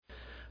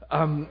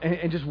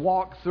and just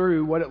walk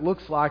through what it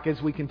looks like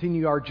as we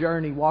continue our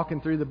journey,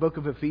 walking through the book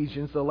of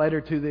Ephesians, the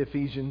letter to the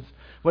Ephesians,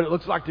 what it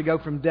looks like to go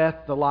from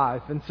death to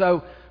life. And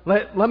so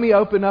let me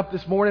open up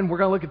this morning. We're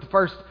going to look at the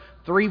first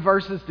 3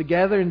 verses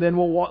together, and then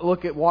we'll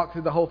walk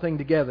through the whole thing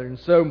together. And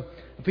so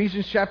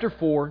Ephesians chapter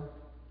 4,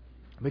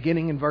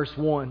 beginning in verse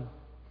 1.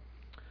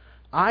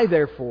 I,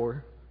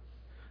 therefore,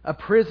 a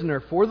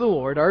prisoner for the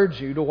Lord, urge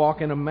you to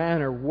walk in a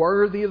manner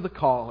worthy of the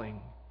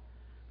calling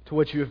to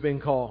which you have been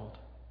called,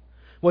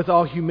 with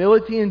all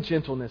humility and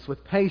gentleness,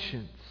 with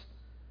patience,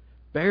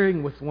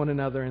 bearing with one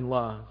another in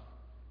love,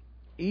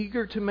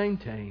 eager to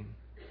maintain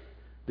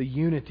the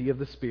unity of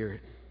the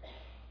Spirit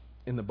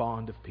in the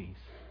bond of peace.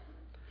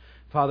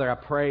 Father, I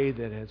pray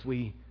that as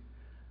we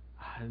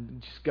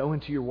just go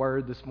into your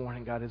word this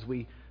morning, God, as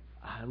we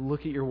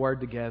look at your word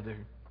together,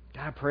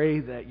 God, I pray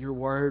that your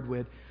word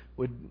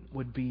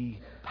would be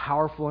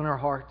powerful in our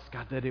hearts,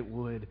 God, that it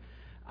would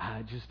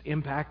just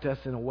impact us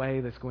in a way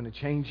that's going to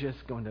change us,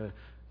 going to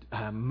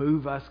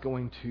move us,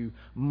 going to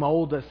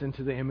mold us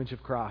into the image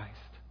of Christ.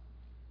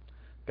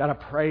 God, I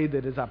pray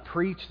that as I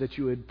preach that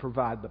you would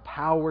provide the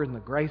power and the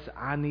grace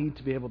I need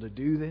to be able to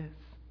do this.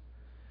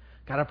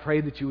 God, I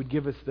pray that you would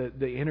give us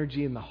the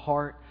energy and the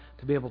heart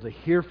to be able to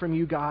hear from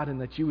you, God,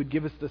 and that you would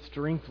give us the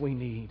strength we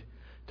need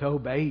to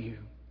obey you.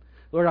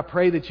 Lord, I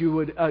pray that you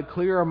would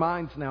clear our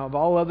minds now of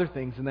all other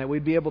things and that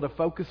we'd be able to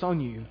focus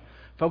on you,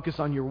 focus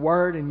on your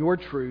word and your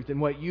truth and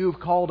what you have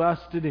called us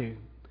to do.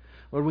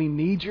 Lord, we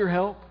need your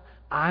help.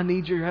 I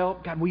need your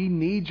help. God, we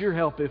need your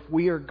help if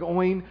we are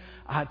going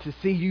to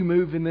see you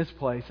move in this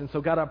place. And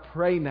so, God, I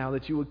pray now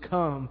that you would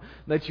come,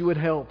 that you would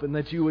help, and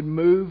that you would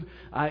move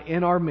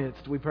in our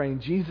midst. We pray in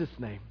Jesus'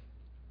 name.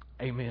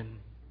 Amen.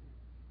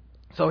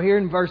 So here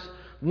in verse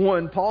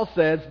 1, Paul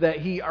says that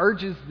he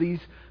urges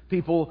these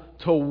people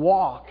to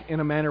walk in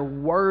a manner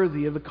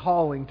worthy of the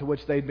calling to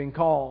which they've been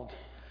called.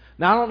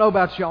 Now, I don't know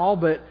about y'all,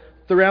 but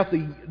throughout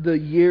the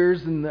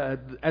years and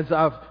as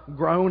I've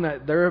grown,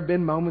 there have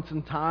been moments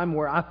in time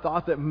where I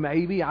thought that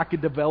maybe I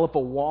could develop a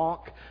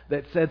walk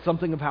that said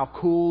something of how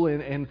cool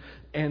and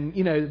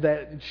you know,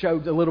 that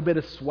showed a little bit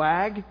of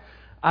swag.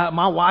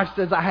 My wife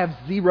says I have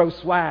zero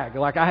swag.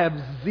 Like I have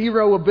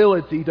zero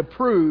ability to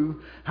prove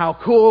how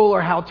cool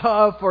or how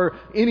tough or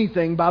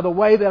anything by the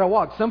way that I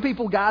walk. Some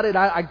people got it.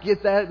 I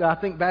get that. I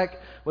think back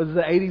was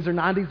the 80s or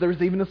 90s, there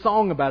was even a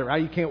song about it,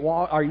 right? You can't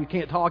walk, or you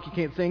can't talk, you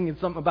can't sing, and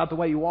something about the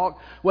way you walk.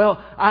 Well,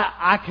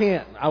 I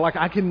can't.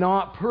 I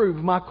cannot prove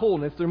my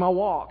coolness through my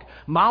walk.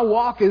 My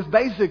walk is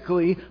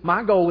basically,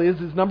 my goal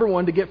is number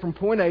one, to get from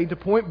point A to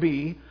point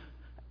B,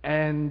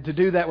 and to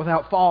do that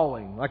without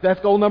falling. Like that's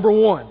goal number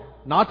one.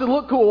 Not to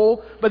look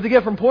cool, but to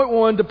get from point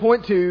 1 to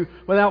point 2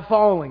 without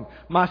falling.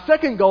 My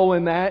second goal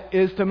in that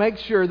is to make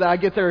sure that I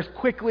get there as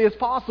quickly as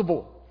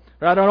possible.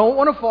 Right? I don't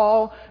want to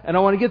fall, and I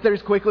want to get there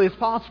as quickly as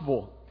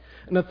possible.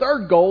 And the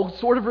third goal,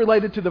 sort of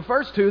related to the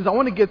first two, is I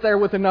want to get there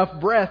with enough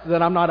breath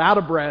that I'm not out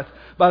of breath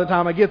by the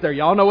time I get there.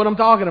 Y'all know what I'm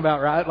talking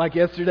about, right? Like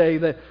yesterday,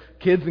 the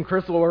kids and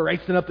Crystal were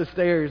racing up the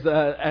stairs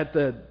at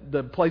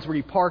the place where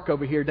you park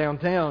over here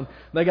downtown.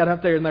 They got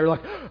up there and they were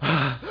like,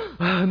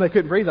 and they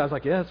couldn't breathe. I was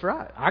like, yeah, that's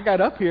right. I got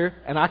up here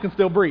and I can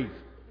still breathe.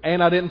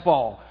 And I didn't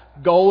fall.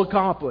 Goal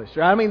accomplished.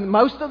 Right? I mean,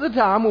 most of the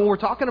time when we're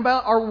talking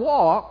about our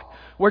walk,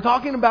 we're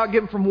talking about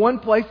getting from one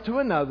place to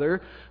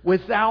another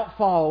without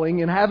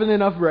falling and having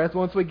enough breath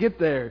once we get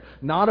there.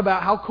 Not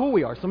about how cool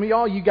we are. Some of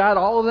y'all, you got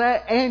all of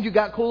that and you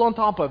got cool on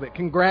top of it.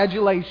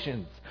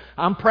 Congratulations.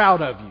 I'm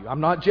proud of you.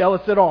 I'm not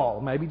jealous at all.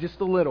 Maybe just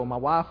a little. My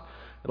wife,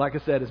 like I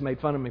said, has made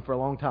fun of me for a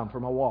long time for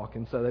my walk,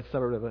 and so that's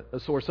sort of a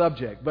sore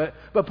subject. But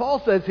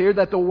Paul says here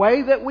that the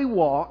way that we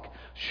walk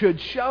should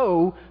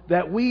show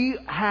that we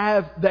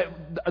have,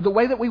 that the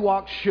way that we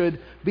walk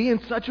should be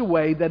in such a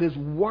way that is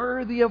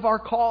worthy of our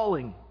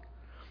calling.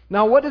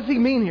 Now, what does he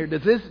mean here?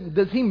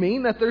 Does he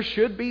mean that there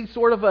should be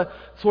sort of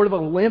a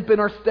limp in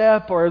our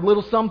step or a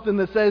little something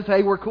that says,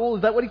 hey, we're cool?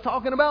 Is that what he's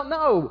talking about?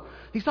 No.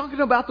 He's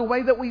talking about the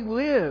way that we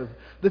live.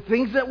 The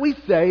things that we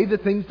say, the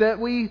things that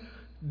we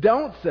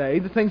don't say,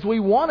 the things we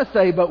want to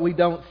say but we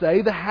don't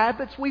say, the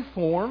habits we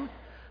form,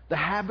 the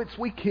habits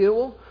we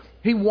kill.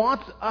 He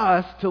wants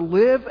us to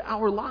live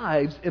our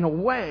lives in a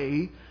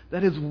way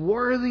that is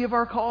worthy of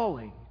our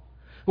calling.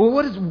 Well,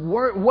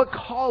 what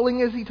calling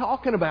is he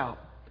talking about?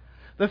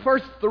 The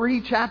first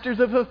 3 chapters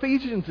of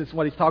Ephesians is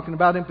what he's talking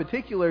about in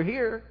particular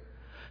here.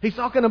 He's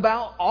talking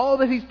about all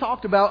that he's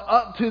talked about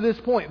up to this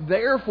point.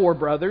 Therefore,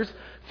 brothers,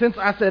 since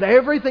I said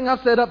everything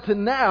I've said up to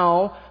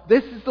now,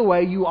 this is the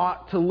way you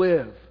ought to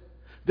live.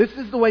 This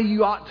is the way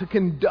you ought to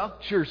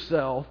conduct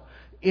yourself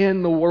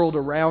in the world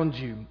around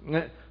you.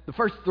 The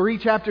first 3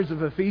 chapters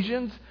of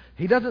Ephesians,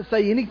 he doesn't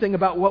say anything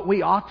about what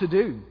we ought to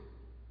do.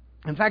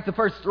 In fact, the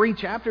first 3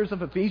 chapters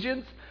of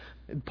Ephesians,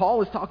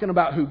 Paul is talking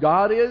about who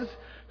God is,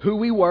 who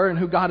we were, and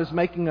who God is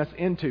making us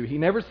into. He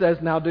never says,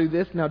 now do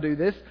this, now do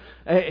this.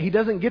 He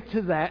doesn't get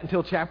to that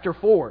until chapter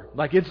 4.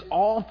 Like it's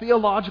all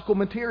theological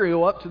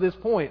material up to this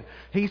point.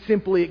 He's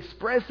simply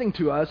expressing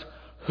to us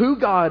who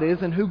God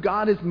is and who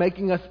God is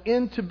making us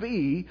into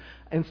be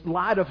in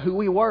light of who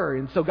we were.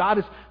 And so God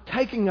is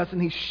taking us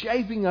and He's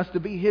shaping us to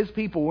be His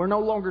people. We're no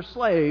longer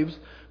slaves.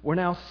 We're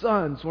now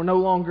sons. We're no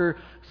longer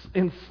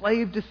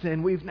enslaved to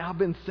sin. We've now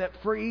been set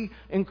free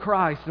in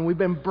Christ. And we've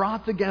been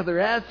brought together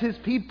as His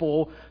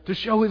people to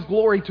show His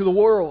glory to the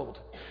world.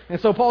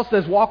 And so Paul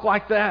says, walk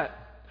like that.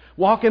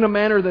 Walk in a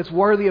manner that's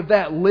worthy of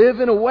that. Live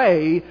in a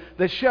way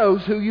that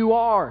shows who you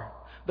are.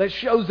 That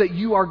shows that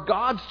you are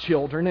God's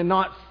children and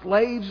not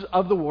slaves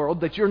of the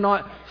world. That you're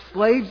not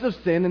slaves of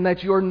sin, and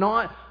that you're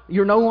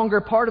no longer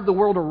part of the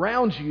world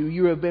around you.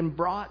 You have been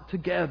brought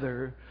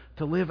together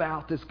to live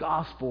out this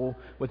gospel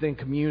within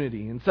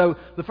community. And so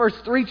the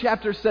first 3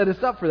 chapters set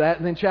us up for that.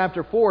 And then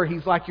chapter 4,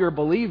 he's like, you're a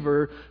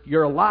believer,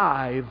 you're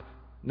alive,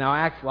 now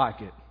act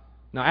like it.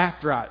 Now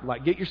act right.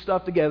 Like, get your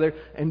stuff together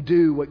and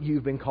do what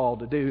you've been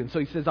called to do. And so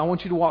he says, I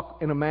want you to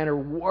walk in a manner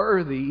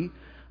worthy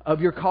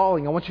of your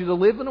calling. I want you to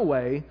live in a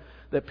way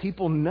that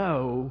people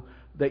know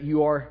that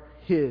you are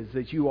His,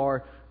 that you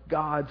are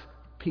God's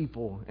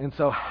people. And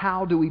so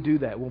how do we do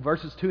that? Well,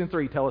 verses 2 and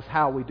 3 tell us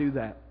how we do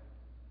that.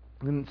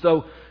 And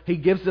so he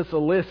gives us a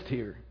list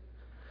here.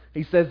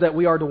 He says that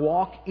we are to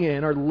walk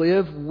in or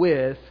live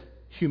with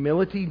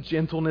humility,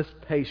 gentleness,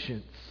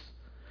 patience,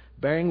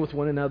 bearing with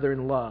one another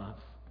in love.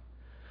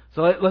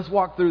 So let's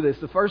walk through this.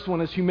 The first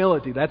one is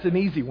humility. That's an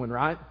easy one,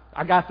 right?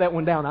 I got that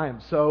one down. I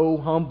am so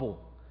humble.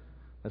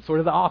 That's sort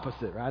of the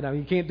opposite, right? I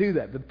mean, you can't do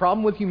that. But the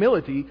problem with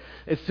humility,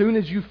 as soon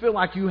as you feel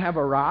like you have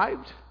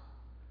arrived,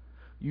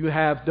 you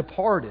have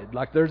departed.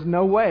 Like, there's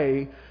no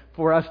way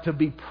for us to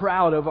be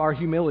proud of our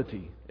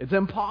humility. It's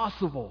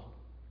impossible.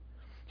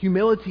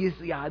 Humility is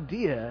the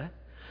idea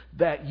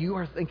that you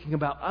are thinking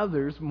about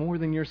others more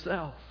than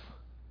yourself.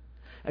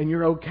 And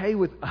you're okay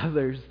with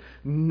others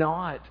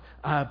not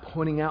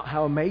pointing out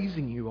how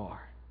amazing you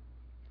are.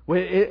 Well,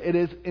 it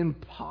is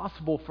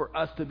impossible for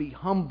us to be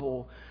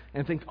humble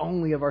and think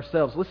only of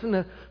ourselves. Listen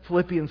to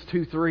Philippians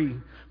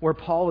 2:3, where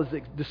Paul is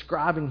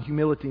describing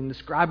humility and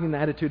describing the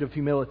attitude of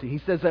humility. He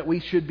says that we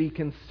should be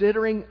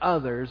considering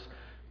others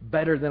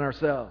better than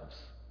ourselves,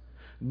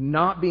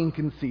 not being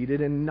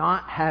conceited and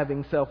not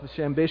having selfish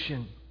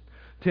ambition.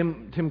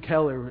 Tim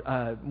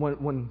Keller,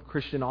 one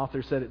Christian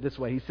author, said it this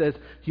way. He says,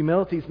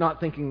 humility is not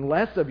thinking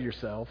less of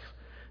yourself,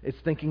 it's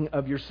thinking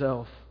of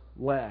yourself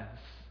less.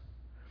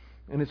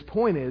 And his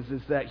point is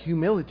that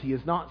humility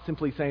is not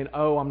simply saying,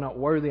 oh, I'm not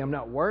worthy, I'm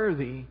not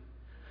worthy.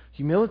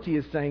 Humility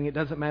is saying it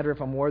doesn't matter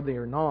if I'm worthy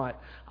or not,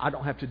 I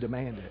don't have to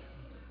demand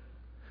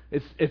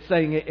it. It's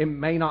saying it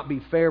may not be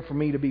fair for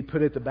me to be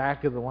put at the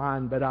back of the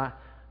line, but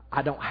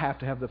I don't have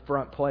to have the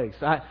front place.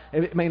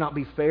 It may not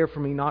be fair for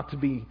me not to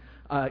be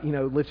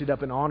lifted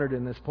up and honored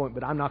in this point,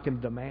 but I'm not going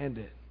to demand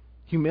it.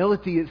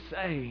 Humility is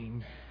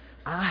saying,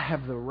 I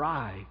have the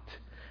right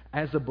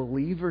as a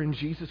believer in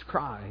Jesus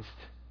Christ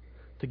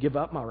to give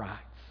up my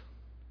rights.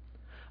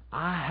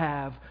 I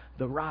have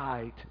the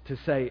right to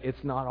say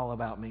it's not all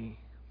about me.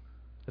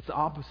 It's the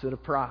opposite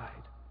of pride.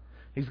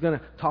 He's going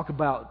to talk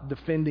about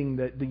defending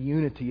the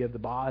unity of the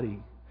body.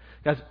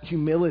 Guys,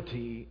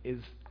 humility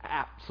is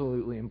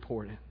absolutely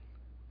important.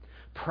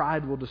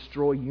 Pride will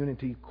destroy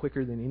unity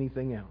quicker than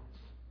anything else.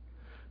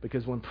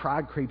 Because when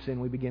pride creeps in,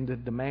 we begin to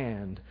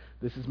demand,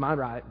 this is my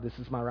right, this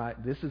is my right,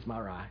 this is my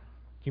right.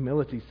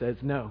 Humility says,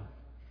 no,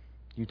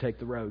 you take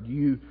the road.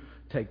 You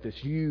take this.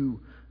 You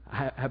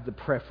have the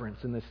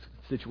preference in this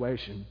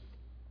situation.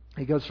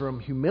 He goes from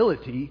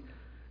humility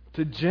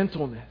to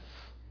gentleness.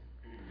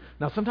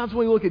 Now, sometimes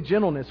when we look at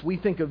gentleness, we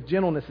think of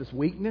gentleness as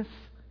weakness.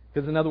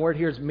 Because another word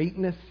here is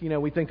meekness.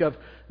 We think of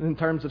in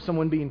terms of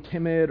someone being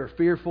timid or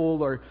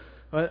fearful or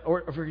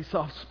very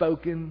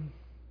soft-spoken.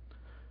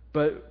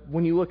 But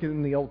when you look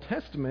in the Old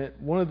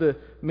Testament, one of the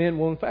men,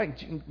 well, in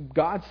fact,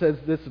 God says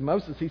this of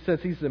Moses. He says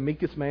he's the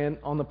meekest man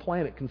on the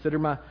planet. Consider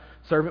my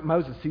servant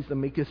Moses. He's the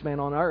meekest man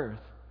on earth.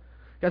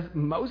 Guys,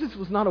 Moses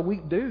was not a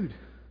weak dude.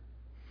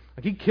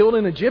 Like, he killed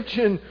an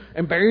Egyptian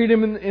and buried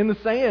him in the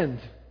sand.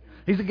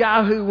 He's a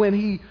guy who, when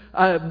he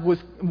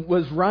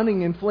was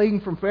running and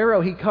fleeing from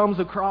Pharaoh, he comes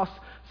across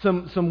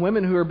some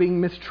women who are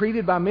being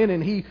mistreated by men,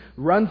 and he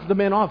runs the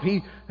men off.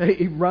 He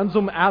runs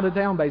them out of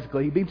town,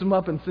 basically. He beats them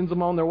up and sends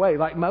them on their way.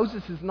 Like,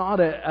 Moses is not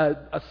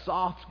a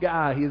soft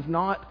guy. He is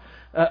not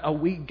a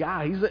weak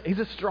guy. He's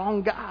a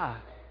strong guy.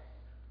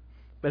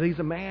 But he's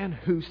a man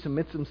who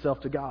submits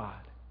himself to God.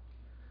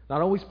 Not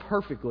always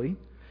perfectly.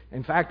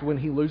 In fact, when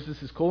he loses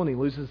his cool and he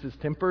loses his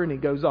temper and he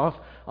goes off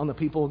on the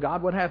people of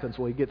God, what happens?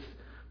 Well, he gets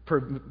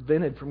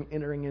prevented from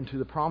entering into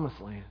the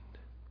promised land.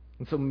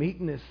 And so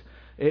meekness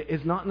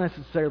is not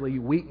necessarily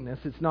weakness.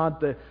 It's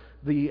not the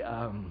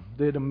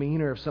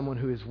demeanor of someone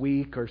who is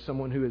weak or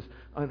someone who is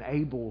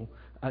unable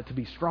to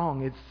be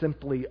strong. It's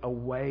simply a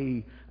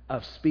way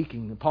of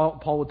speaking.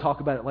 Paul would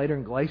talk about it later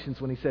in Galatians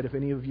when he said, if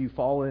any of you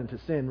fall into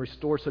sin,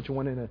 restore such a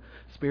one in a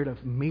spirit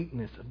of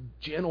meekness, of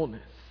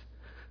gentleness.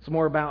 It's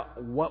more about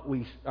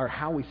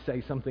how we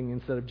say something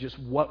instead of just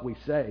what we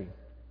say.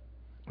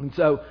 And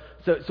so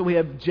we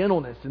have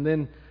gentleness, and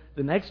then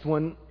the next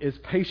one is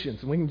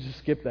patience. And we can just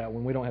skip that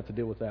one. We don't have to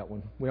deal with that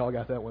one. We all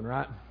got that one,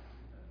 right?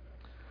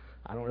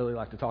 I don't really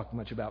like to talk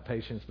much about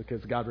patience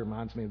because God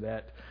reminds me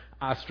that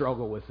I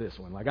struggle with this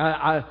one. Like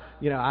I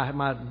have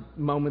my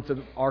moments of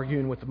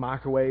arguing with the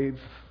microwave,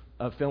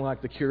 of feeling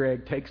like the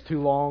Keurig takes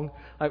too long.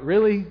 Like,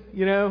 really,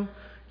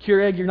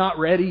 Keurig, you're not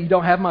ready. You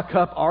don't have my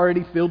cup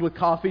already filled with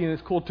coffee and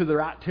it's cooled to the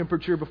right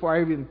temperature before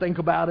I even think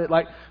about it.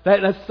 Like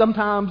that's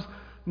sometimes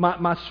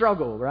my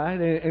struggle, right?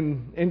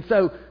 And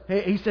so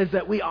he says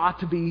that we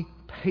ought to be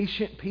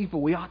patient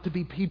people. We ought to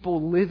be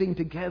people living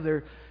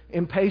together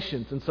in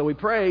patience. And so we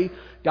pray,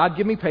 God,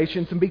 give me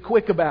patience and be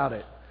quick about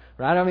it.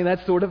 Right? I mean,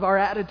 that's sort of our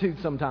attitude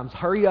sometimes.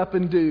 Hurry up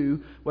and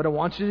do what I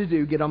want you to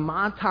do. Get on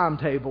my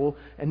timetable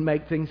and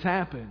make things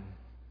happen.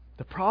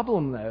 The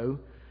problem, though,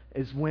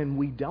 is when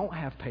we don't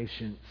have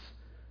patience,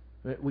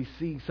 we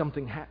see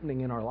something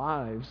happening in our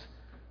lives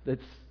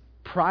that's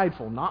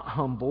prideful, not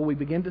humble. We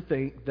begin to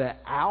think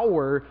that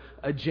our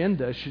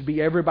agenda should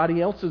be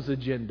everybody else's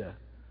agenda.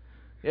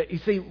 You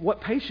see, what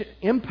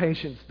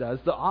impatience does,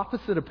 the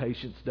opposite of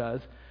patience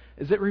does,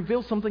 is it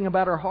reveals something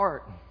about our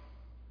heart.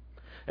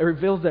 It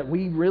reveals that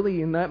we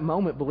really, in that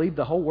moment, believe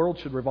the whole world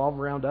should revolve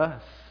around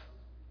us.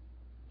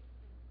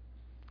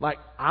 Like,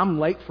 I'm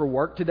late for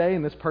work today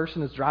and this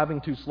person is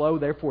driving too slow,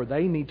 therefore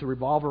they need to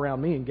revolve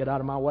around me and get out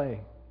of my way.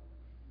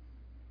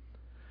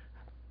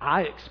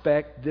 I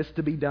expect this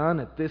to be done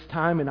at this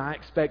time and I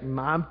expect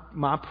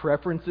my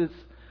preferences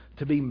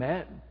to be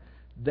met.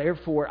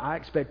 Therefore, I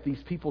expect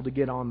these people to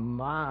get on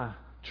my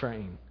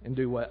train and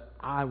do what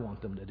I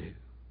want them to do.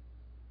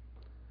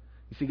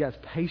 You see, guys,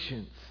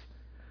 patience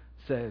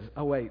says,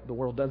 oh wait, the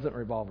world doesn't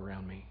revolve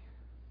around me.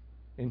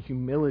 In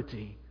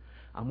humility,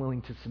 I'm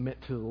willing to submit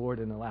to the Lord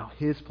and allow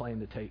His plan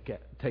to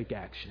take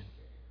action.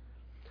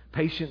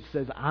 Patience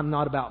says, I'm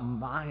not about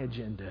my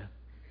agenda.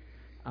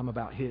 I'm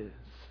about His.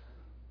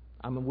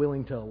 I'm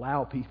willing to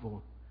allow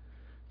people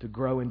to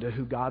grow into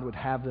who God would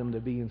have them to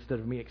be instead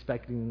of me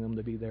expecting them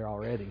to be there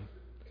already.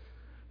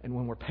 And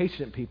when we're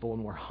patient people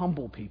and we're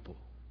humble people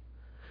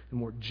and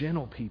we're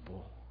gentle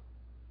people,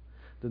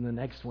 then the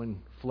next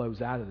one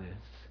flows out of this.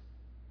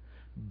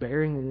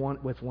 Bearing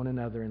with one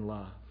another in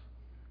love.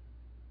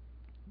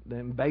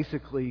 Then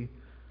basically,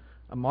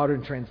 a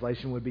modern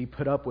translation would be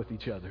put up with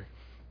each other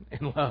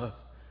in love.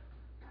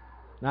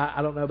 Now,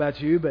 I don't know about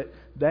you, but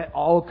that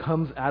all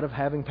comes out of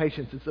having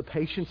patience. It's the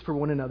patience for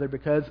one another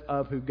because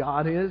of who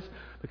God is,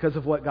 because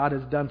of what God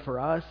has done for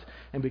us,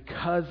 and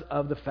because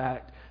of the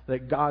fact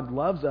that God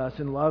loves us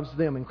and loves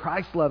them, and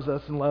Christ loves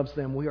us and loves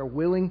them. We are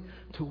willing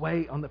to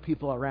wait on the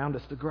people around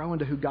us to grow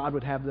into who God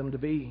would have them to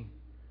be.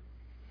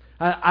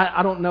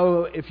 I don't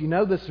know if you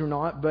know this or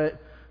not,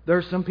 but there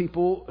are some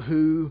people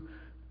who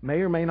may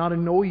or may not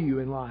annoy you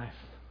in life.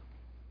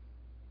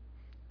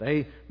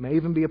 They may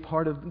even be a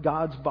part of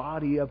God's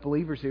body of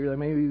believers here. They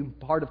may be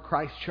part of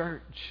Christ's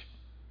church.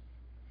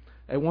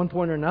 At one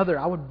point or another,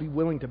 I would be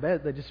willing to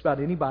bet that just about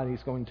anybody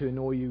is going to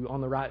annoy you on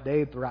the right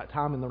day, at the right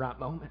time, in the right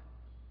moment.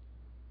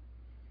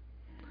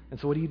 And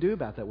so what do you do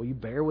about that? Well, you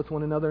bear with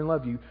one another in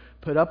love. You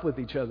put up with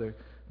each other.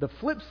 The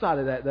flip side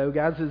of that, though,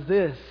 guys, is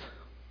this.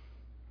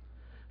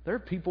 There are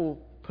people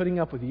putting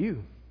up with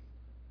you.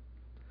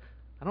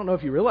 I don't know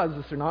if you realize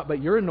this or not,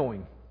 but you're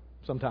annoying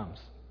sometimes.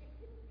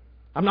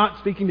 I'm not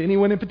speaking to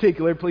anyone in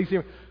particular. Please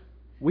hear me.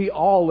 We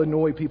all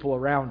annoy people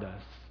around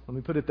us. Let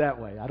me put it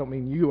that way. I don't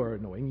mean you are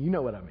annoying. You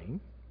know what I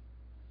mean.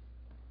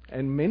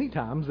 And many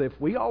times, if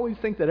we always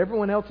think that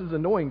everyone else is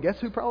annoying, guess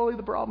who probably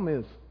the problem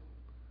is?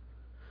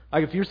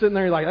 Like if you're sitting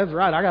there, you're like, that's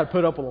right, I got to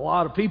put up with a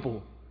lot of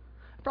people.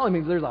 It probably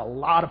means there's a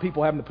lot of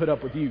people having to put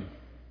up with you.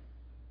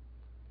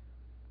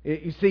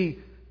 You see,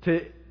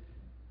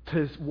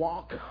 to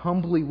walk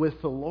humbly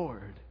with the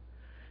Lord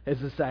is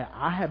to say,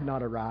 I have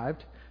not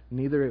arrived,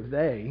 neither have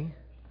they.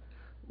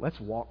 Let's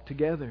walk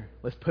together.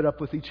 Let's put up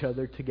with each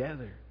other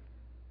together.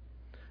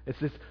 It's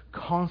this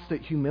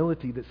constant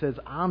humility that says,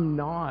 I'm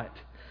not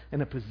in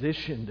a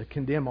position to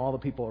condemn all the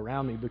people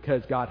around me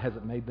because God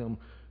hasn't made them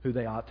who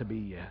they ought to be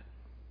yet.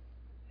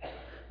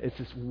 It's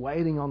this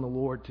waiting on the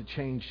Lord to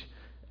change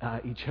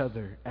each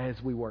other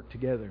as we work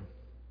together.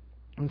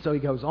 And so he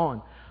goes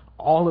on.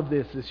 All of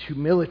this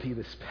humility,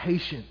 this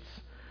patience,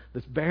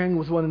 this bearing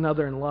with one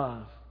another in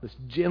love, this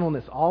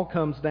gentleness, all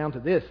comes down to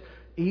this: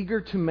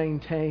 eager to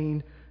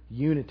maintain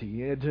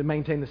unity, to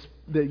maintain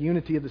the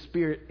unity of the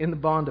Spirit in the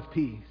bond of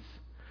peace.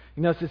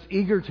 You know, it's this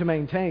eager to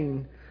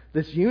maintain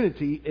this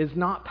unity is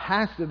not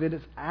passive, it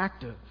is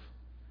active.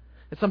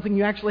 It's something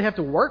you actually have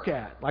to work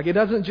at. Like, it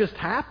doesn't just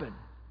happen.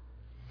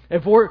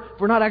 If we're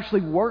not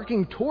actually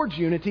working towards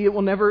unity, it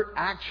will never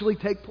actually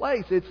take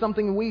place. It's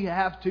something we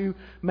have to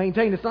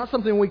maintain. It's not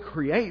something we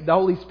create. The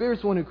Holy Spirit's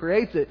the one who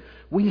creates it.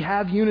 We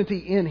have unity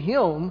in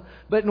Him,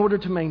 but in order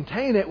to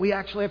maintain it, we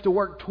actually have to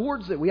work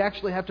towards it. We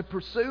actually have to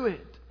pursue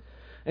it.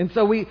 And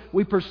so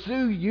we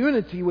pursue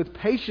unity with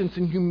patience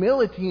and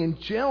humility and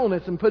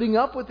gentleness and putting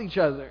up with each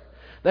other.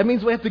 That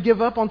means we have to give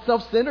up on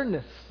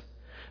self-centeredness.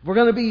 If we're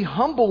going to be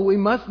humble, we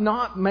must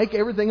not make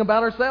everything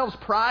about ourselves.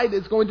 Pride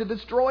is going to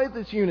destroy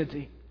this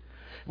unity.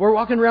 If we're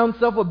walking around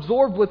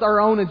self-absorbed with our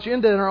own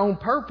agenda and our own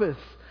purpose,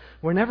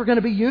 we're never going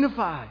to be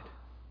unified.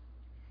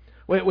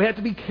 We have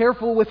to be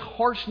careful with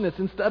harshness.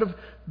 Instead of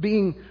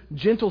being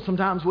gentle,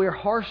 sometimes we are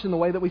harsh in the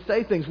way that we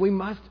say things. We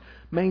must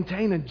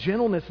maintain a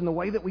gentleness in the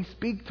way that we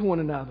speak to one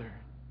another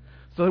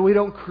so that we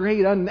don't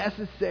create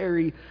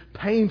unnecessary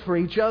pain for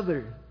each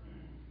other.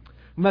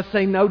 We must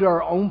say no to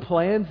our own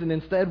plans and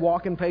instead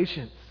walk in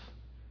patience.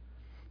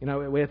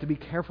 We have to be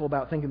careful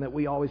about thinking that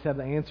we always have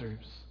the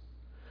answers.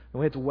 And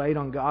we have to wait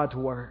on God to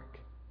work.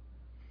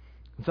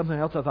 And something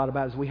else I thought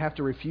about is we have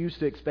to refuse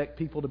to expect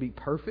people to be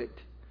perfect.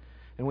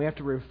 And we have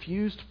to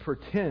refuse to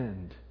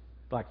pretend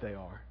like they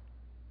are.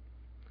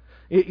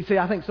 You see,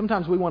 I think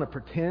sometimes we want to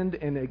pretend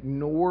and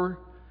ignore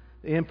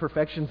the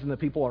imperfections in the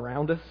people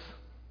around us.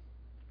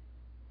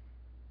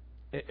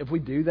 If we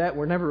do that,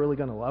 we're never really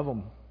going to love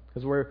them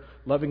because we're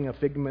loving a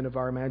figment of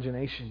our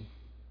imagination.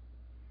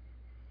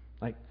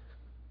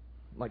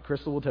 Like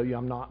Crystal will tell you,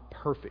 I'm not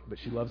perfect, but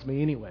she loves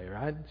me anyway,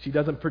 right? She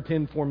doesn't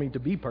pretend for me to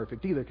be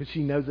perfect either because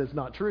she knows that's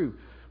not true.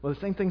 Well, the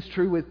same thing's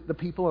true with the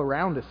people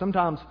around us.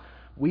 Sometimes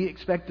we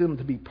expect them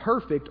to be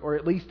perfect, or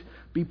at least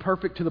be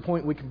perfect to the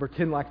point we can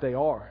pretend like they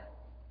are,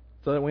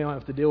 so that we don't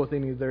have to deal with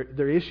any of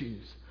their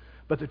issues.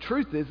 But the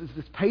truth is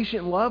this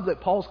patient love that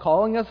Paul's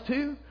calling us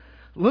to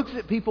looks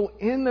at people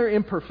in their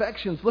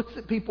imperfections, looks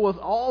at people with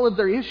all of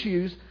their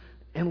issues,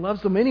 and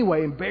loves them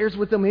anyway, and bears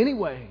with them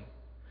anyway.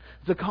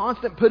 It's a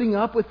constant putting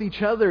up with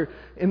each other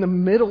in the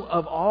middle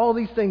of all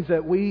these things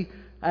that we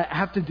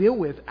have to deal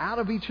with out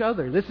of each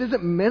other. This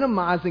isn't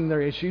minimizing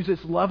their issues.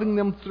 It's loving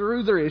them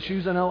through their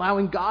issues and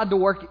allowing God to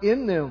work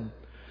in them.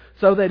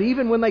 So that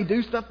even when they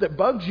do stuff that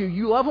bugs you,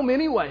 you love them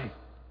anyway.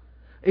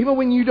 Even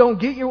when you don't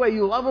get your way,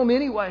 you love them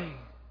anyway.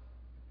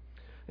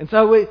 And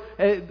so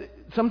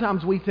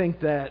sometimes we think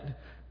that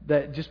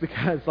just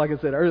because, like I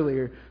said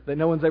earlier, that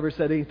no one's ever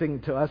said anything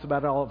to us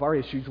about all of our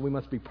issues, we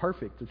must be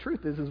perfect. The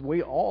truth is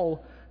we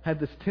all have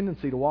this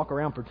tendency to walk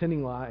around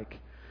pretending like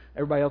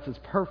everybody else is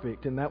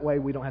perfect, and that way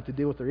we don't have to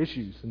deal with their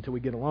issues until we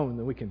get alone, and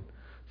then we can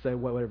say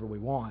whatever we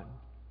want.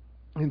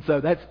 And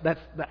so that's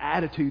the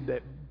attitude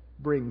that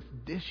brings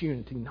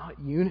disunity, not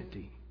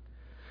unity.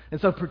 And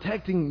so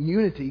protecting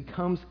unity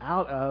comes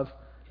out of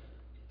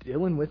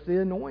dealing with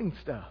the annoying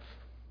stuff,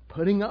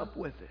 putting up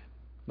with it,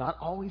 not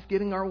always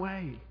getting our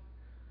way,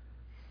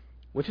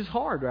 which is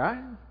hard,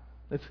 right?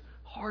 It's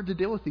hard to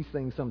deal with these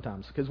things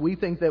sometimes because we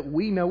think that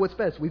we know what's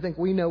best. We think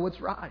we know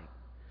what's right.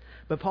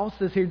 But Paul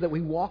says here that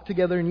we walk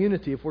together in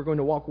unity if we're going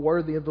to walk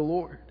worthy of the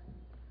Lord.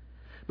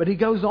 But he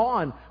goes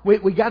on.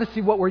 We got to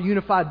see what we're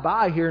unified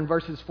by here in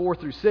verses 4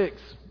 through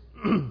 6.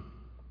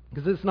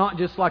 Because it's not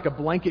just like a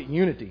blanket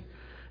unity.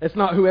 It's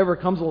not whoever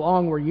comes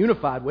along we're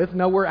unified with.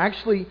 No, we're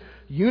actually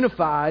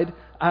unified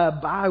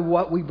by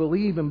what we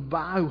believe and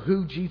by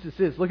who Jesus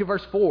is. Look at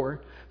verse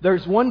 4.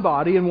 There's one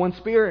body and one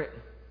Spirit.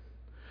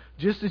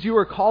 Just as you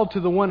are called to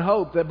the one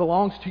hope that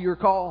belongs to your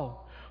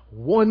call.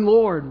 One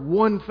Lord,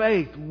 one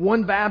faith,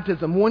 one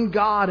baptism, one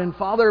God and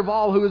Father of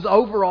all, who is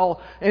over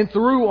all and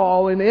through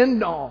all and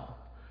in all.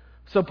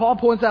 So Paul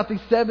points out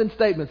these 7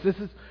 statements.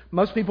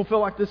 Most people feel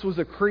like this was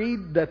a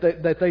creed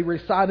that they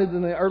recited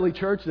in the early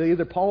church that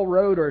either Paul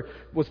wrote or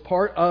was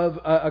part of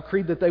a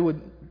creed that they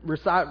would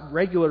recite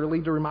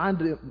regularly to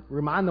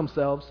remind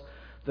themselves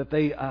that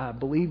they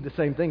believed the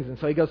same things. And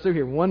so he goes through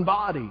here, one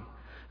body.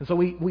 And so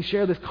we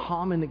share this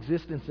common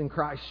existence in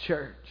Christ's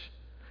church.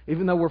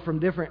 Even though we're from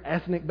different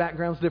ethnic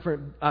backgrounds,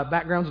 different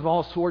backgrounds of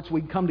all sorts,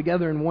 we come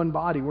together in one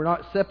body. We're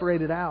not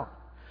separated out.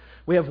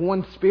 We have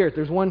one Spirit.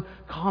 There's one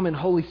common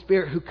Holy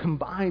Spirit who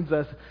combines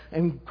us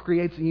and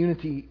creates a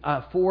unity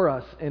for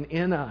us and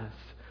in us.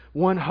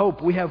 One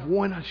hope. We have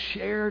one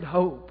shared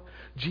hope.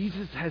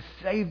 Jesus has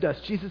saved us.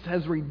 Jesus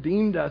has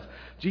redeemed us.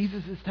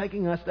 Jesus is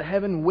taking us to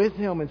heaven with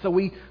Him. And so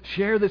we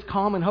share this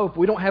common hope.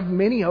 We don't have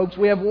many hopes.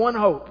 We have one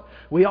hope.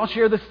 We all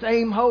share the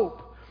same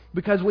hope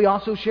because we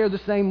also share the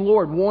same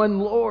Lord. One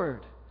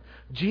Lord.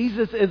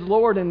 Jesus is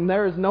Lord and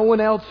there is no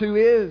one else who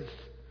is.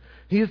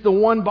 He is the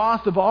one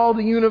boss of all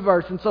the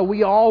universe. And so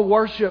we all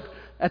worship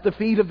at the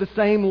feet of the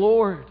same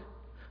Lord.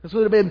 This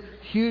would have been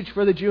huge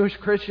for the Jewish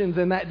Christians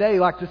in that day.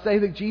 Like to say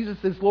that Jesus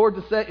is Lord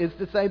is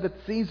to say that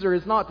Caesar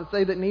is not, to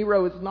say that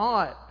Nero is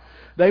not.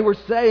 They were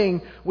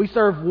saying we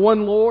serve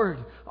one Lord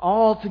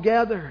all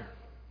together.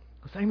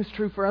 The same is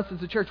true for us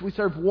as a church. We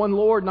serve one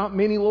Lord, not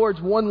many lords,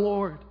 one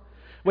Lord.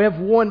 We have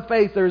one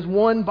faith. There's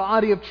one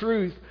body of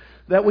truth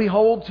that we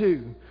hold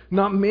to.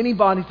 Not many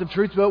bodies of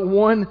truth, but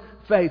one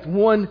faith,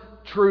 one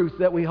truth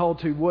that we hold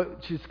to,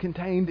 which is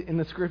contained in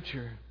the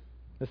Scripture.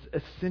 This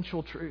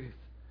essential truth.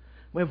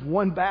 We have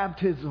one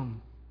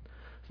baptism.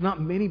 It's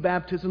not many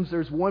baptisms,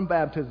 there's one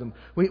baptism.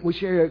 We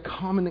share a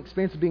common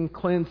experience of being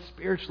cleansed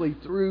spiritually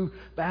through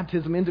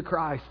baptism into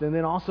Christ. And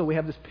then also we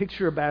have this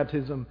picture of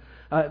baptism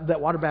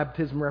that water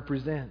baptism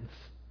represents.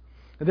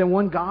 And then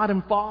one God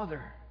and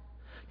Father.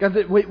 Guys,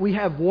 we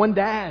have one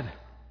dad.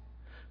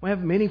 We have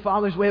many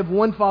fathers. We have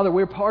one Father.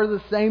 We're part of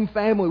the same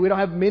family. We don't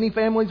have many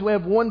families. We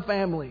have one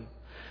family.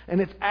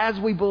 And it's as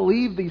we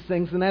believe these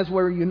things and as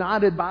we're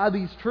united by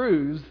these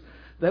truths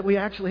that we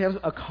actually have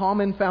a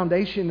common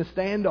foundation to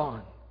stand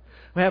on.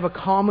 We have a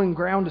common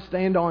ground to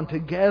stand on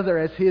together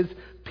as His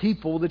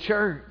people, the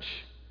church.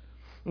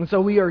 And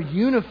so we are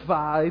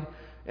unified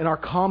in our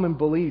common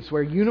beliefs.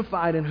 We're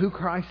unified in who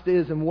Christ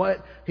is and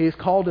what He has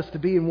called us to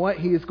be and what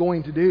He is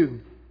going to do.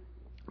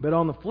 But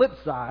on the flip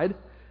side,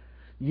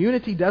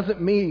 unity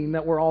doesn't mean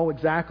that we're all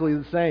exactly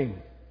the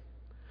same.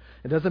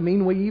 It doesn't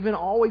mean we even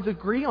always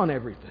agree on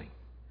everything.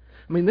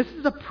 I mean, this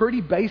is a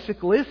pretty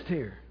basic list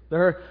here.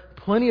 There are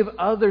plenty of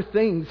other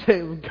things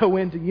that go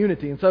into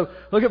unity. And so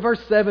look at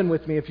verse 7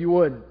 with me if you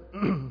would.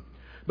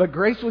 But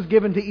grace was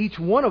given to each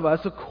one of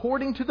us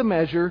according to the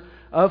measure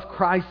of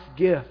Christ's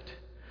gift.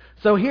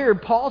 So here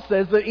Paul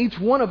says that each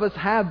one of us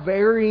have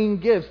varying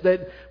gifts,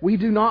 that we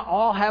do not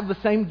all have the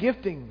same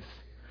giftings.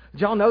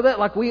 Did y'all know that?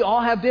 Like, we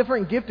all have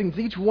different giftings.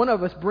 Each one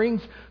of us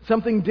brings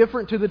something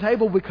different to the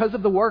table because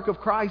of the work of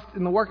Christ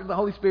and the work of the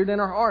Holy Spirit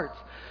in our hearts.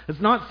 It's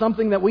not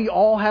something that we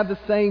all have the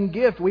same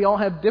gift. We all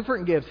have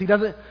different gifts. He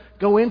doesn't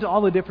go into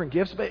all the different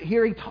gifts, but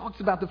here he talks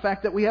about the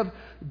fact that we have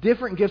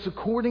different gifts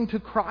according to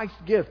Christ's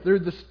gift through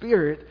the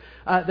Spirit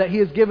that He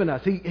has given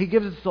us. He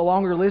gives us a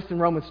longer list in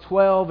Romans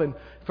 12 and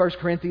 1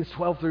 Corinthians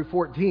 12 through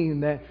 14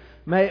 that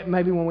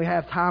maybe when we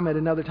have time at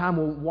another time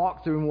we'll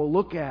walk through and we'll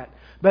look at.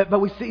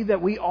 But we see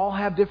that we all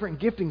have different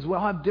giftings. We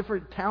all have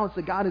different talents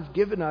that God has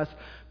given us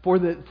for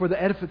the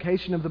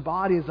edification of the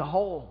body as a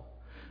whole.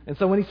 And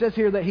so when he says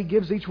here that He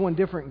gives each one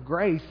different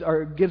grace,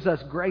 or gives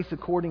us grace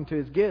according to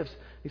His gifts,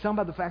 he's talking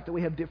about the fact that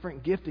we have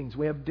different giftings.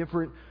 We have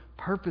different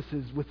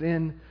purposes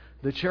within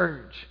the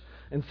church.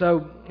 And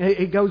so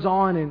it goes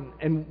on,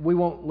 and we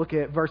won't look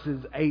at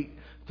verses 8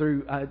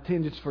 through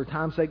 10 just for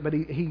time's sake, but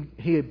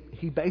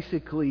he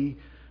basically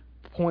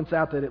points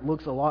out that it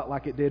looks a lot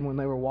like it did when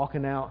they were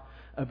walking out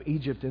of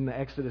Egypt in the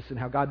Exodus, and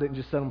how God didn't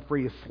just set them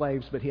free as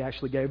slaves, but He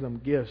actually gave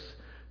them gifts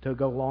to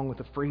go along with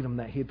the freedom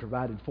that He had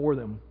provided for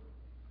them.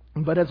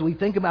 But as we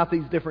think about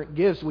these different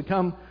gifts, we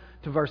come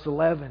to verse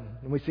 11,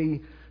 and we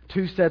see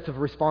two sets of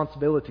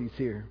responsibilities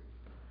here.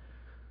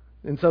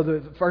 And so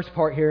the first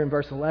part here in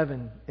verse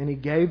 11, and He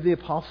gave the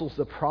apostles,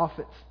 the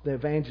prophets, the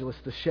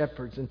evangelists, the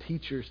shepherds, and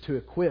teachers to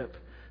equip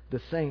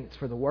the saints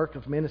for the work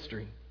of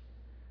ministry,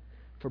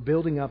 for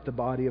building up the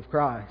body of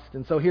Christ.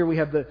 And so here we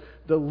have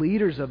the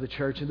leaders of the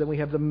church, and then we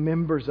have the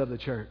members of the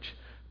church.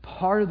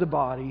 Part of the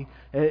body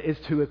is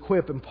to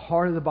equip, and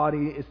part of the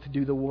body is to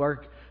do the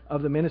work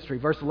of the ministry.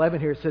 Verse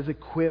 11 here, it says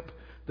equip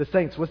the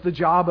saints. What's the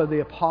job of the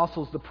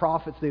apostles, the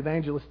prophets, the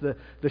evangelists,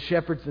 the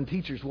shepherds and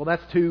teachers? Well,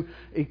 that's to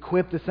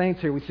equip the saints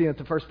here. We see it at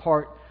the first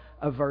part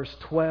of verse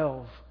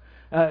 12.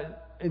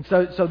 And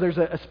so there's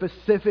a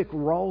specific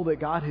role that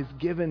God has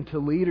given to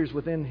leaders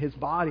within His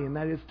body, and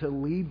that is to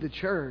lead the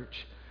church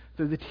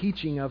through the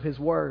teaching of His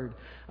Word.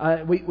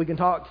 We can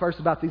talk first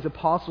about these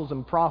apostles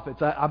and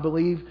prophets. I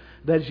believe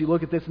that as you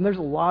look at this, and there's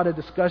a lot of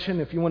discussion,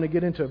 if you want to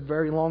get into a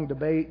very long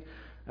debate,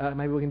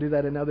 maybe we can do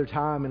that another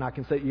time, and I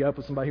can set you up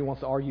with somebody who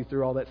wants to argue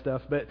through all that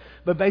stuff.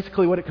 But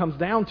basically what it comes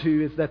down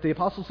to is that the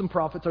apostles and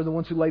prophets are the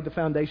ones who laid the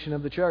foundation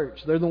of the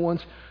church. They're the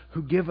ones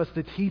who give us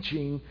the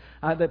teaching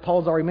that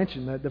Paul's already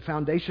mentioned. The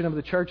foundation of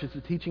the church is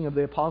the teaching of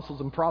the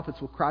apostles and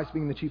prophets, with Christ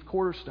being the chief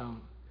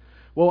cornerstone.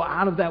 Well,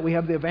 out of that we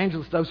have the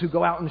evangelists, those who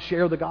go out and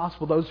share the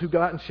gospel, those who go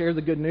out and share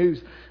the good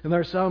news. And there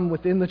are some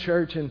within the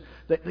church and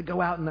they go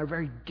out and they're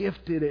very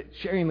gifted at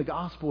sharing the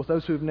gospel with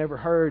those who have never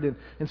heard, and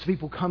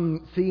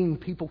seeing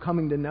people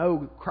coming to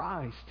know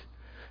Christ.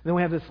 And then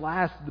we have this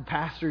last, the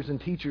pastors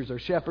and teachers, or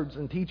shepherds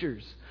and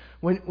teachers.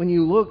 When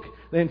you look,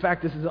 in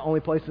fact, this is the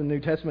only place in the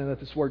New Testament that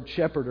this word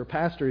shepherd or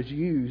pastor is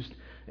used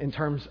in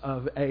terms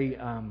of a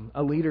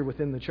leader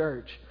within the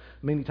church.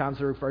 Many times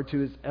they're referred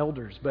to as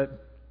elders,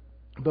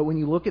 But when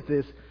you look at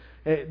this,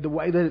 the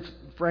way that it's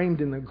framed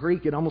in the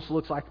Greek, it almost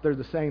looks like they're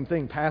the same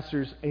thing,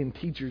 pastors and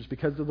teachers,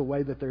 because of the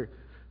way that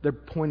they're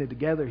pointed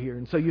together here.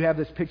 And so you have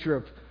this picture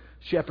of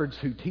shepherds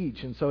who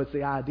teach. And so it's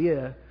the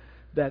idea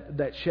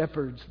that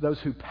shepherds, those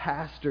who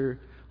pastor,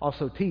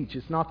 also teach.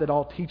 It's not that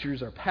all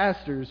teachers are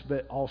pastors,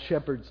 but all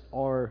shepherds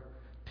are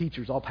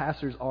teachers. All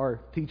pastors are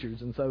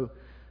teachers. And so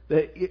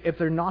if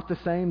they're not the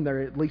same,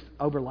 they're at least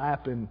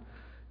overlap in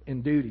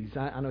duties.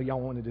 I know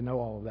y'all wanted to know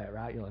all of that,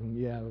 right? You're like,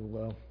 yeah,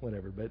 well,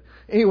 whatever. But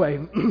anyway,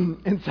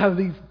 and so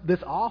this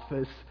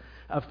office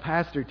of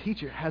pastor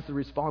teacher has the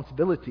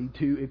responsibility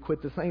to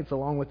equip the saints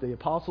along with the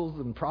apostles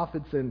and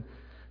prophets and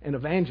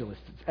evangelists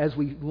as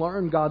we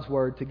learn God's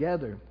word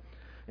together.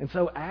 And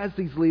so as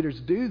these leaders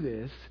do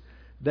this,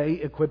 they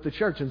equip the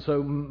church. And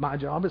so my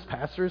job as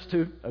pastor is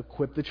to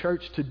equip the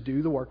church to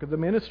do the work of the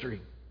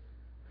ministry.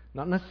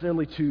 Not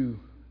necessarily to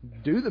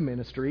do the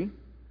ministry,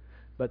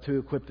 but to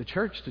equip the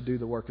church to do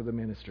the work of the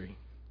ministry.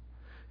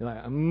 You're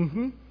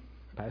like,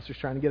 Pastor's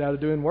trying to get out of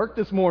doing work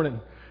this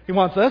morning. He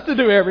wants us to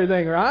do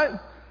everything, right?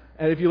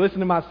 And if you listen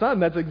to my son,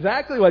 that's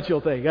exactly what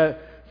you'll think.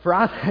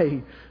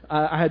 Friday,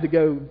 I had to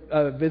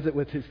go visit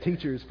with his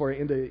teachers for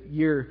an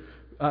end-of-year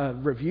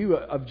review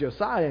of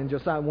Josiah. And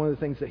Josiah, one of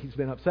the things that he's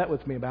been upset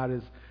with me about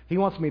is he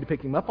wants me to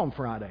pick him up on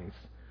Fridays.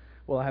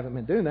 Well, I haven't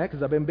been doing that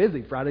because I've been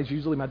busy. Friday's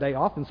usually my day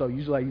off, and so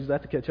usually I use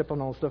that to catch up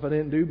on all the stuff I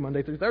didn't do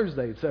Monday through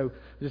Thursday. So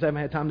I just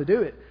haven't had time to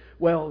do it.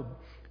 Well,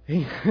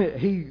 he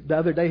the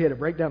other day had a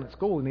breakdown at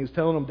school, and he was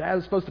telling them, Dad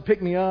was supposed to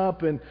pick me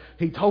up, and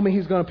he told me he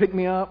was going to pick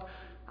me up.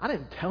 I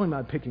didn't tell him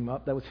I'd pick him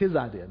up. That was his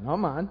idea, not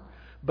mine.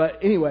 But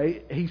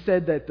anyway, he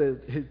said that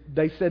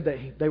they said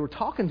that they were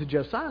talking to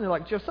Josiah, and they're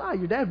like, Josiah,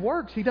 your dad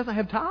works. He doesn't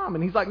have time.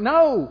 And he's like,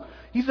 no,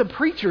 he's a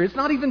preacher. It's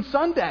not even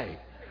Sunday.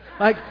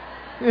 Like,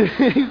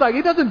 he's like,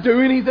 he doesn't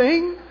do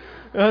anything.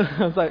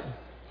 I was like,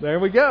 there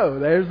we go.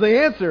 There's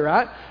the answer,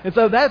 right? And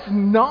so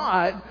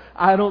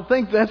I don't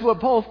think that's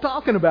what Paul's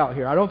talking about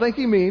here. I don't think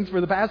he means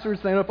for the pastor to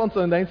stand up on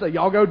Sunday and say,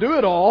 y'all go do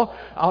it all.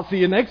 I'll see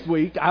you next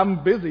week.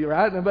 I'm busy,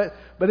 right?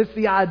 But it's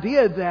the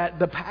idea that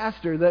the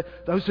pastor,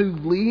 those who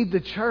lead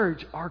the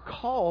church are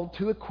called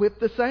to equip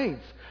the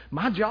saints.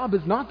 My job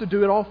is not to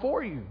do it all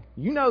for you.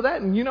 You know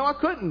that, and you know I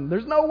couldn't.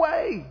 There's no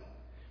way.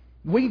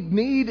 We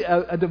need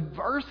a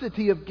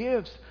diversity of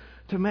gifts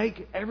to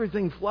make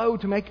everything flow,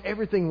 to make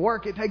everything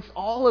work. It takes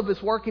all of us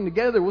working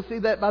together. We'll see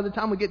that by the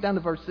time we get down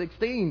to verse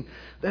 16,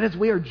 that as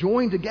we are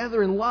joined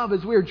together in love,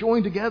 as we are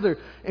joined together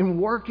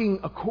in working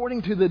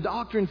according to the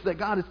doctrines that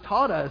God has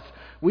taught us,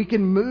 we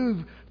can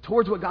move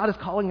towards what God is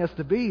calling us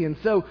to be. And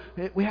so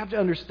we have to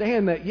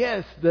understand that,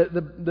 yes,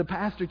 the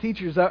pastor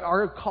teachers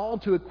are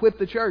called to equip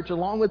the church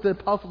along with the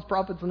apostles,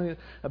 prophets, and the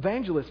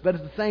evangelists. But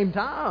at the same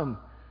time,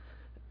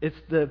 it's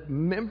the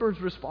members'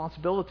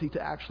 responsibility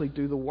to actually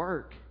do the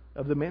work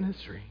of the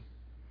ministry.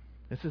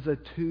 This is a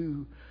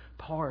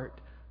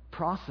two-part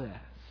process.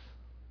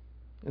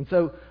 And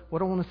so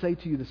what I want to say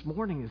to you this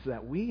morning is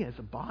that we as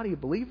a body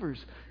of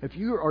believers, if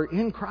you are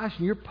in Christ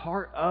and you're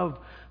part of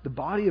the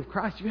body of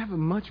Christ, you have a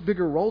much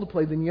bigger role to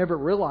play than you ever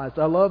realized.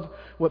 I love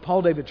what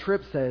Paul David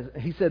Tripp said.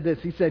 He said this.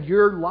 He said,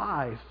 your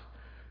life,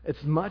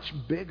 it's much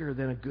bigger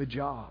than a good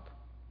job,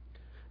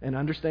 an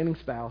understanding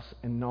spouse,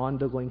 and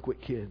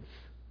non-delinquent kids.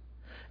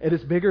 It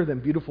is bigger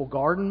than beautiful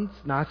gardens,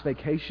 nice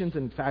vacations,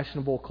 and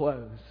fashionable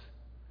clothes.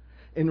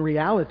 In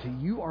reality,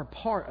 you are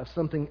part of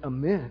something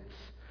immense,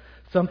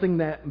 something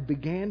that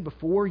began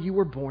before you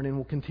were born and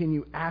will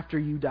continue after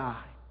you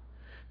die.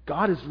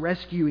 God is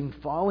rescuing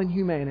fallen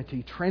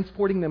humanity,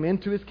 transporting them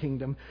into His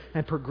kingdom,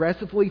 and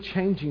progressively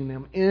changing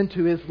them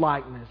into His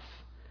likeness.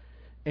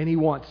 And He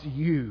wants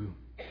you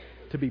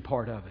to be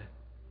part of it.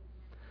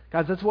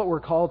 Guys, that's what we're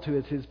called to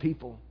as His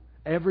people.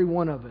 Every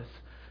one of us.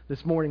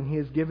 This morning, He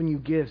has given you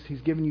gifts.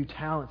 He's given you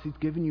talents. He's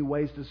given you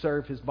ways to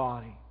serve His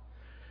body.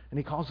 And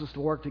He calls us to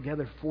work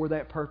together for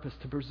that purpose,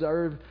 to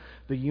preserve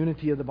the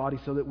unity of the body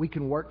so that we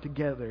can work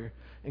together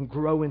and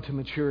grow into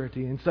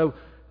maturity. And so,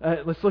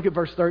 let's look at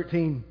verse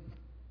 13.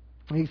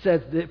 He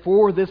says that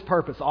for this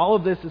purpose, all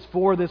of this is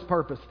for this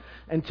purpose,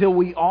 until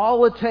we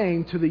all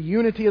attain to the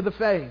unity of the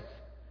faith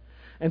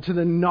and to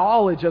the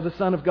knowledge of the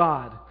Son of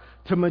God,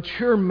 to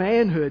mature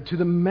manhood, to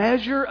the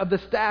measure of the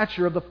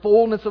stature of the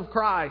fullness of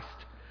Christ.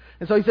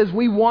 And so he says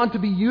we want to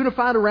be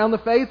unified around the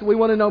faith. We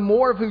want to know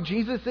more of who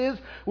Jesus is.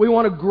 We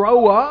want to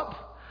grow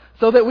up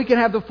so that we can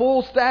have the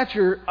full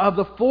stature of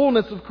the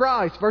fullness of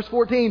Christ. Verse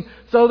 14,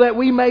 so that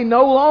we may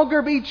no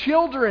longer be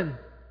children,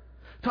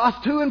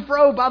 tossed to and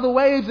fro by the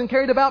waves and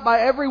carried about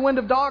by every wind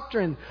of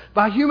doctrine,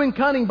 by human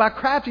cunning, by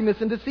craftiness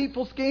and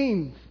deceitful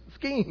schemes.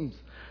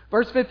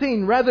 Verse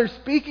 15, rather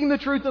speaking the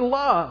truth in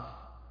love,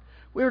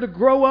 we are to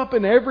grow up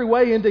in every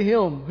way into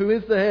Him who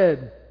is the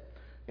head,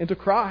 into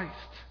Christ,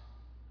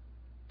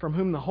 from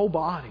whom the whole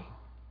body,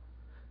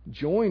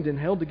 joined and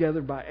held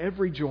together by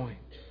every joint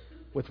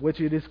with which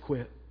it is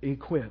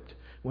equipped,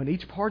 when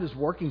each part is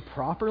working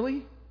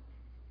properly,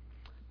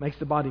 makes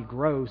the body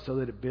grow so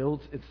that it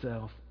builds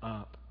itself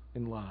up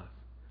in love.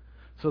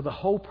 So the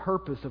whole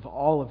purpose of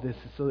all of this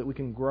is so that we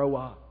can grow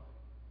up.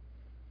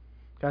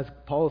 Guys,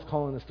 Paul is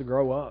calling us to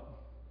grow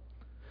up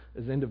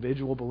as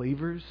individual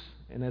believers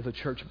and as a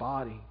church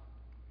body.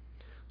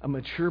 A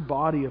mature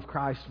body of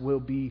Christ will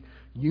be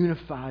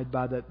unified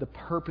by the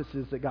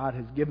purposes that God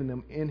has given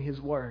them in His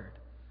Word.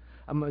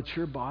 A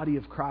mature body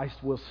of Christ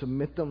will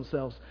submit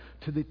themselves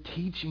to the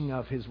teaching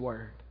of His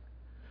Word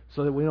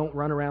so that we don't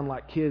run around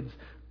like kids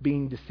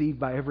being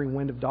deceived by every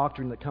wind of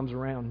doctrine that comes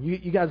around.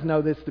 You guys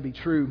know this to be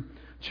true.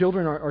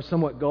 Children are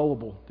somewhat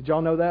gullible. Did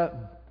y'all know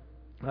that?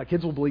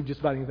 Kids will believe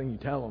just about anything you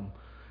tell them.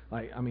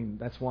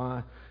 That's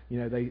why,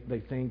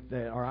 they think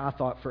that, or I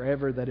thought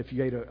forever that if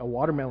you ate a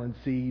watermelon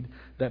seed,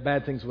 that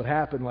bad things would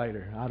happen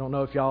later. I don't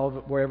know if y'all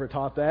were ever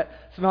taught that.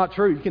 It's not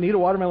true. You can eat a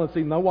watermelon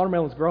seed, no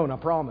watermelon's growing, I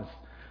promise.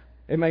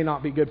 It may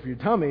not be good for your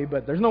tummy,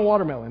 but there's no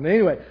watermelon.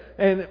 Anyway,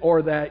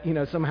 or that,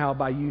 somehow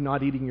by you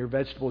not eating your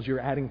vegetables,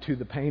 you're adding to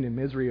the pain and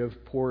misery of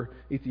poor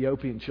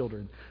Ethiopian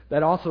children.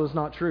 That also is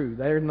not true.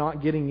 They're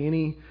not getting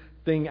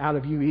anything out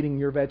of you eating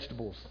your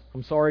vegetables.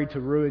 I'm sorry to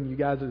ruin you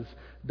guys'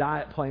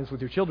 diet plans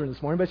with your children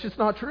this morning, but it's just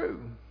not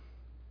true.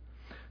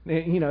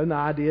 The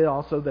idea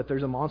also that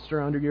there's a monster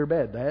under your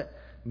bed.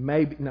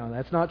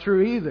 That's not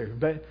true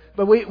either.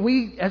 But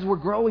we as we're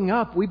growing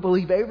up, we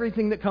believe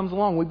everything that comes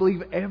along. We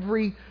believe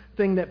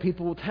everything that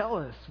people will tell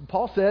us.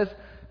 Paul says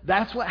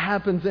that's what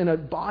happens in a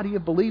body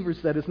of believers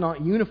that is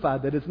not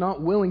unified, that is not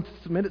willing to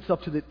submit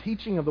itself to the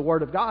teaching of the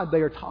Word of God.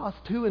 They are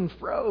tossed to and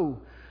fro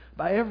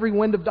by every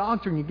wind of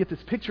doctrine. You get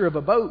this picture of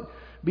a boat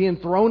being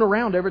thrown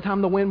around every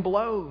time the wind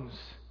blows.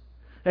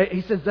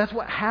 He says that's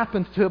what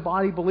happens to a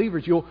body of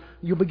believers. You'll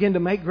begin to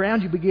make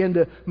ground, you begin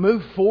to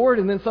move forward,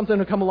 and then something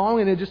will come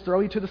along and it'll just throw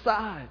you to the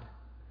side.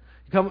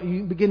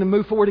 You begin to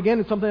move forward again,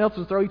 and something else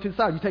will throw you to the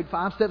side. You take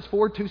 5 steps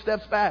forward, 2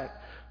 steps back,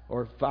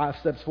 or 5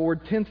 steps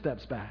forward, 10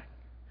 steps back.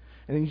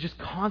 And then you just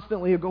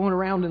constantly are going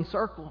around in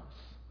circles.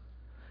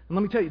 And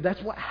let me tell you,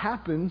 that's what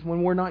happens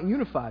when we're not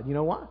unified. You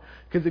know why?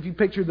 Because if you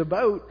picture the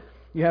boat,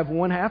 you have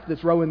one half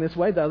that's rowing this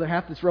way, the other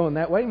half that's rowing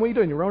that way. And what are you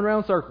doing? You're rowing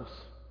around in circles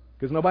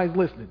because nobody's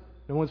listening.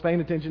 No one's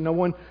paying attention. No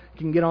one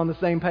can get on the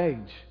same page.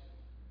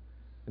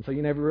 And so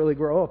you never really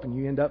grow up, and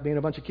you end up being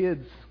a bunch of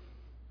kids,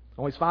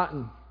 always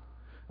fighting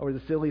over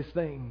the silliest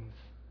things.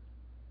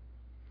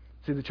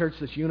 See, the church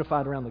that's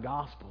unified around the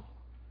gospel,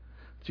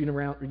 it's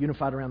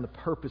unified around the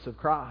purpose of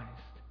Christ,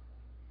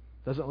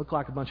 doesn't look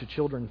like a bunch of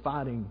children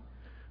fighting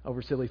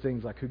over silly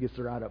things like who gets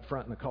to ride up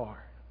front in the car.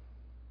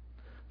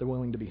 They're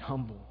willing to be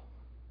humble,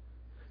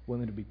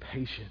 willing to be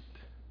patient,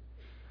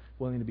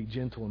 willing to be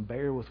gentle and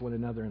bear with one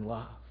another in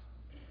love.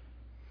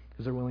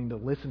 Because they're willing to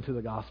listen to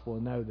the gospel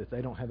and know that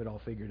they don't have it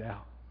all figured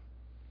out.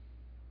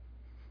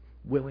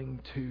 Willing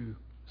to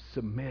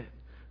submit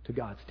to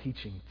God's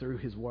teaching through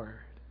His Word.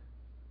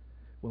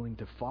 Willing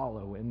to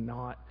follow and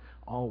not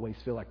always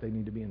feel like they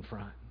need to be in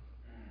front.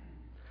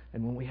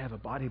 And when we have a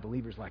body of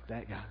believers like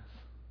that, guys,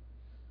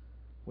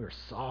 we're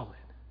solid.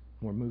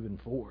 We're moving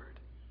forward.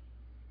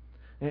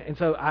 And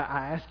so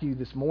I ask you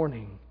this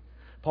morning,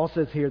 Paul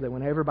says here that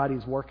when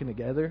everybody's working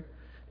together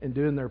and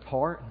doing their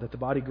part, that the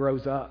body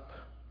grows up.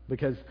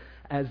 Because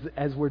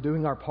as we're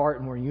doing our part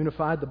and we're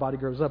unified, the body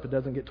grows up. It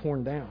doesn't get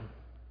torn down.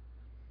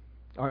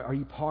 Are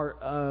you part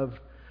of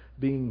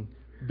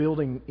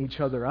building each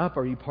other up,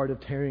 or are you part of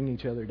tearing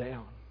each other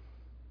down?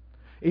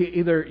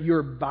 Either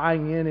you're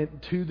buying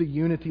into the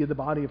unity of the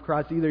body of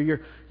Christ, either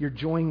you're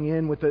joining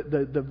in with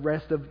the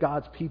rest of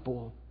God's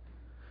people,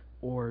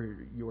 or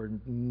you're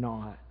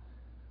not.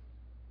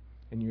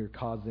 And you're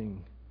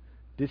causing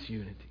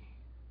disunity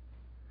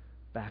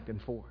back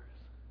and forth.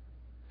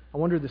 I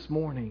wonder this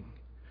morning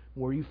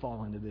where you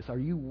fall into this. Are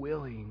you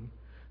willing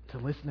to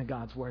listen to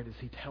God's Word as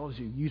He tells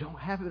you you don't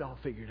have it all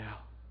figured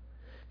out?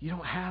 You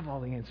don't have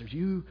all the answers.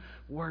 You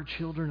were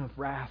children of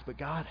wrath, but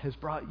God has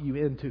brought you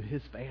into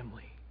His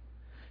family.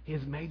 He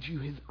has made you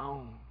His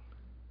own.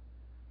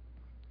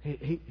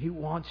 He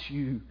wants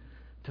you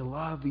to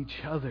love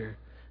each other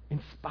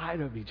in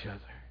spite of each other.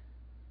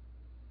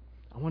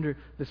 I wonder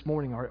this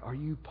morning, are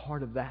you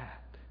part of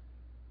that?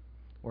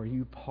 Or are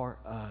you part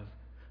of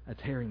a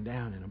tearing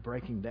down and a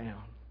breaking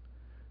down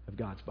of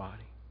God's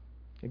body?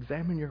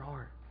 Examine your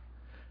heart.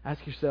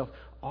 Ask yourself,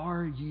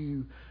 are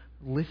you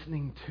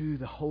listening to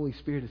the Holy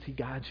Spirit as He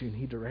guides you and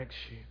He directs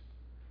you?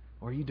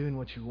 Or are you doing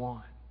what you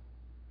want?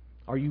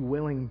 Are you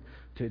willing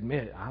to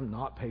admit, I'm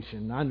not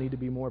patient and I need to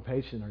be more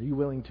patient? Are you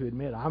willing to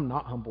admit, I'm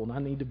not humble and I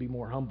need to be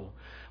more humble?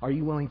 Are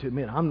you willing to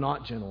admit, I'm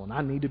not gentle and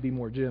I need to be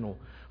more gentle?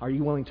 Are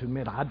you willing to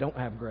admit, I don't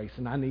have grace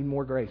and I need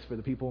more grace for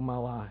the people in my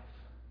life?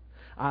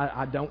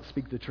 I don't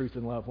speak the truth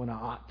in love when I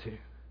ought to.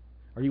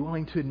 Are you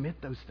willing to admit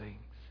those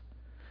things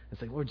and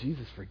say, Lord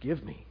Jesus,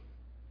 forgive me.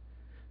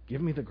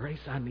 Give me the grace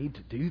I need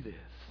to do this.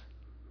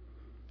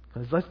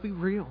 Because let's be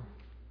real.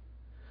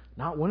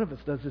 Not one of us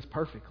does this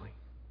perfectly.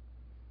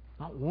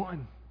 Not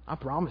one. I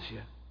promise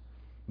you.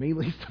 Me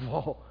least of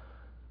all.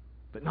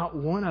 But not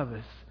one of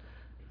us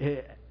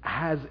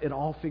has it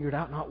all figured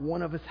out. Not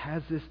one of us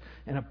has this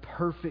in a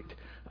perfect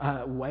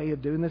way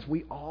of doing this.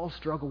 We all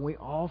struggle. We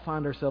all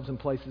find ourselves in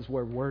places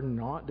where we're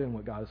not doing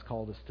what God has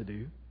called us to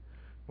do.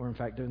 We're in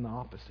fact doing the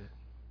opposite.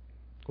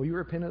 Will you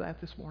repent of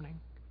that this morning?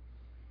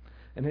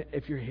 And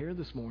if you're here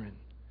this morning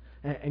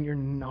and you're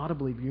not a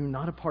believer, you're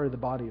not a part of the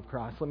body of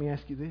Christ, let me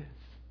ask you this.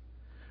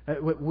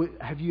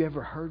 Have you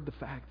ever heard the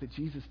fact that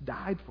Jesus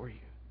died for you?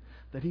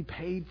 That He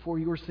paid for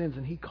your sins,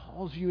 and He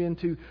calls you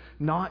into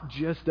not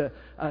just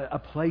a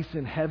place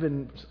in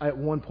heaven at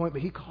one point,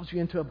 but He calls you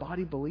into a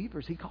body of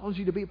believers. He calls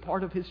you to be a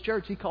part of His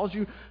church. He calls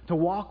you to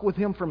walk with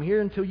Him from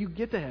here until you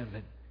get to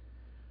heaven.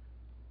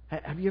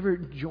 Have you ever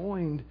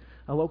joined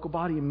a local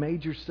body and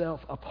made yourself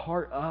a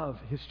part of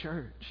His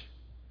church?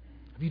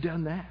 Have you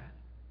done that?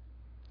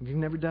 If you've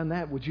never done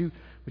that, would you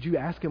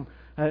ask Him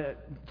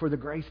for the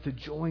grace to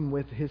join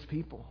with His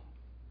people?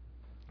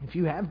 If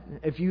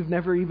you've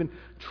never even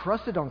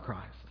trusted on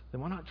Christ,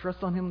 then why not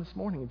trust on Him this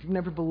morning? If you've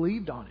never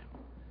believed on Him,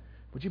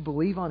 would you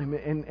believe on Him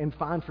and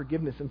find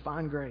forgiveness and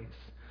find grace?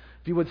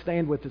 If you would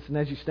stand with us, and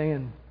as you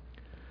stand,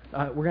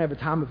 we're going to have a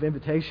time of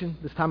invitation.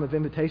 This time of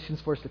invitation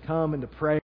is for us to come and to pray.